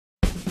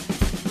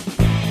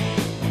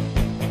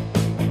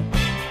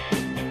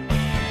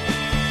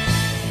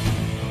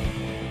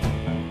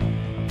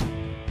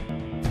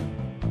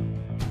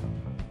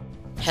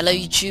Hello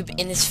YouTube,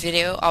 in this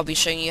video I'll be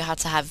showing you how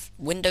to have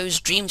Windows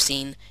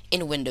Dreamscene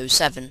in Windows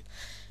 7.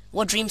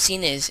 What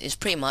Dreamscene is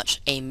pretty much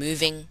a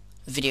moving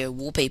video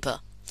wallpaper.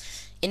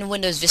 In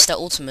Windows Vista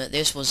Ultimate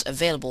this was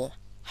available,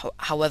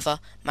 however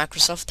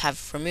Microsoft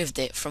have removed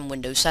it from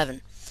Windows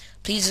 7.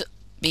 Please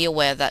be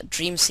aware that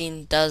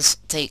Dreamscene does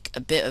take a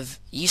bit of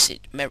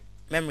usage,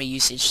 memory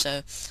usage,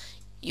 so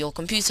your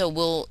computer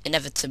will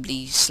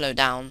inevitably slow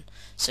down,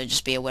 so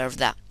just be aware of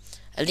that.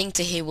 A link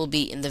to here will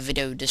be in the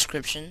video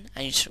description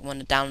and you just want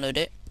to download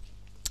it.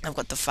 I've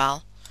got the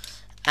file,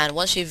 and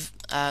once you've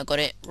got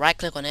it, right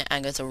click on it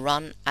and go to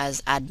run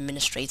as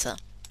administrator.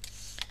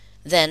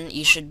 Then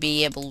you should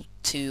be able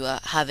to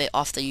have it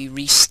after you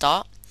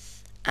restart,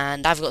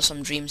 and I've got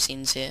some dream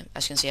scenes here.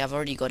 As you can see, I've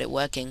already got it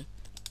working,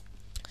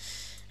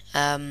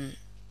 and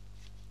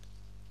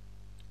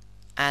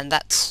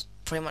that's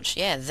pretty much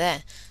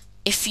there.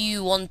 If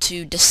you want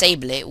to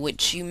disable it,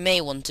 which you may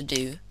want to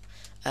do,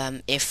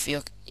 if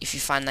you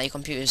find that your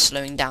computer is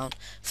slowing down,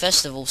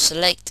 first of all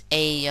select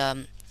a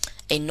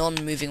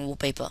non-moving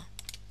wallpaper.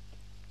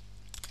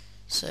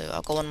 So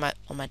I'll go on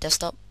my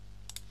desktop,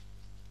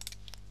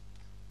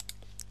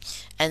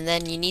 and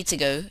then you need to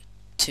go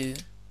to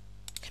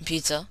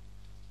Computer,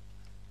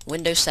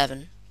 Windows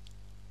 7,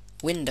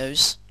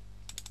 Windows,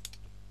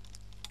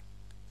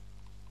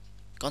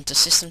 go on to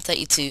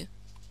System32,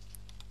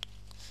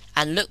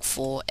 and look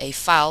for a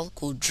file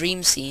called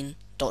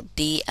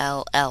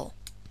dreamscene.dll.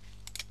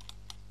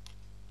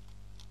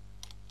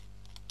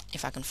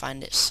 If I can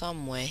find it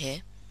somewhere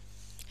here.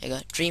 Here you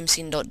go,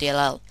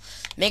 dreamscene.dll.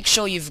 Make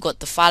sure you've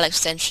got the file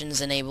extensions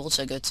enabled,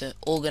 so go to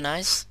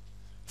Organize,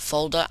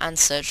 Folder and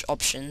Search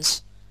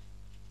Options,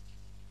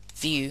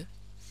 View,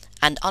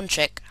 and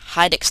uncheck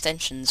Hide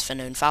Extensions for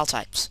known file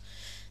types.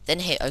 Then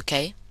hit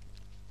OK.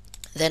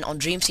 Then on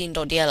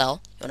dreamscene.dll,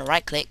 you want to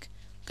right click,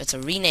 go to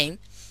Rename,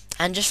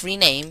 and just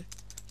rename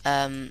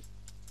the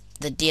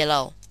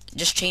DLL.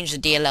 Just change the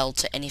DLL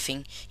to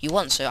anything you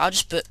want, so I'll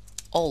just put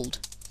old.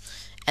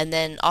 And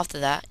then after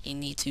that you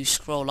need to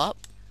scroll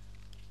up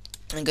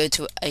and go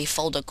to a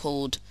folder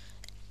called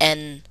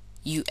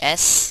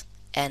NUS.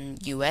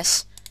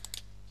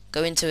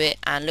 Go into it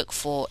and look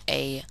for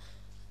a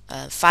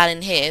file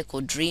in here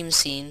called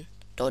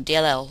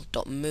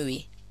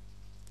dreamscene.dll.mui.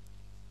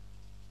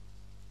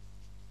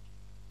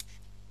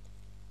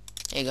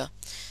 There you go.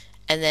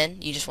 And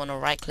then you just want to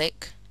right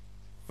click,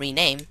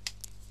 rename,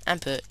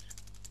 and put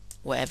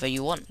whatever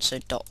you want. So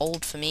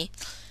 .old for me.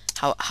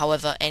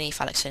 However, any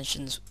file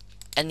extension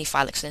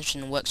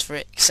works for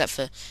it except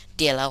for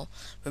DLL.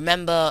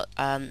 Remember,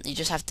 you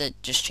just have to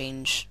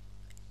change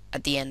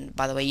at the end.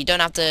 By the way, you don't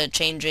have to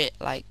change it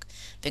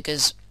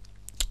because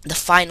the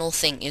final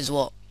thing is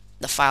what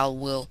the file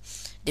will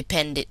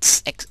depend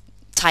its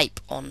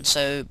type on.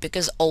 So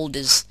because old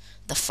is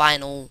the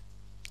final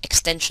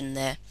extension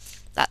there,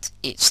 that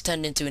it's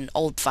turned into an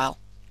old file.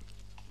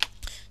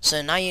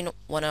 So now you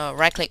want to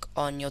right click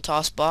on your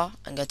taskbar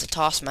and go to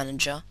Task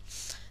Manager.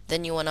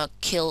 Then you want to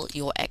kill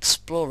your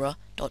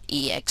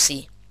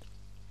explorer.exe.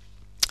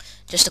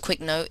 Just a quick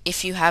note,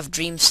 if you have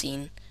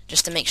Dreamscene,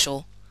 just to make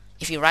sure,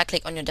 if you right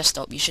click on your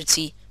desktop you should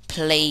see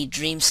Play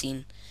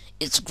Dreamscene.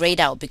 It's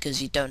grayed out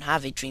because you don't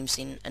have a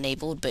Dreamscene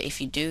enabled, but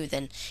if you do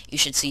then you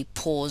should see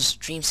Pause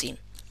Dreamscene.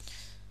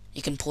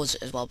 You can pause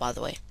it as well, by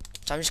the way.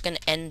 So I'm just going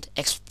to end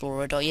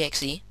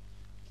explorer.exe,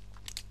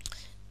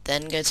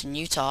 then go to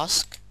New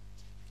Task,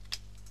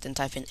 then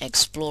type in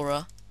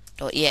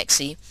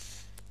explorer.exe,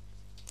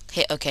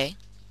 hit OK,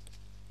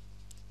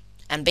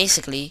 and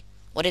basically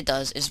what it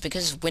does is,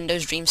 because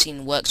Windows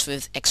Dreamscene works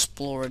with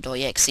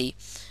explorer.exe,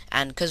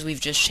 and because we've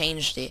just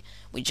changed it,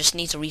 we just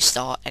need to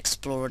restart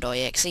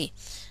explorer.exe.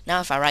 Now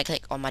if I right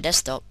click on my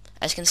desktop,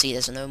 as you can see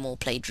there's no more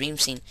Play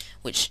Dreamscene,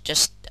 which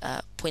just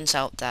points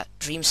out that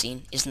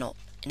Dreamscene is not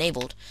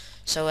enabled.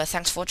 So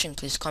thanks for watching.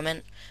 Please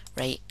comment,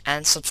 rate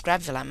and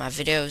subscribe if you like my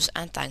videos,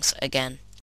 and thanks again.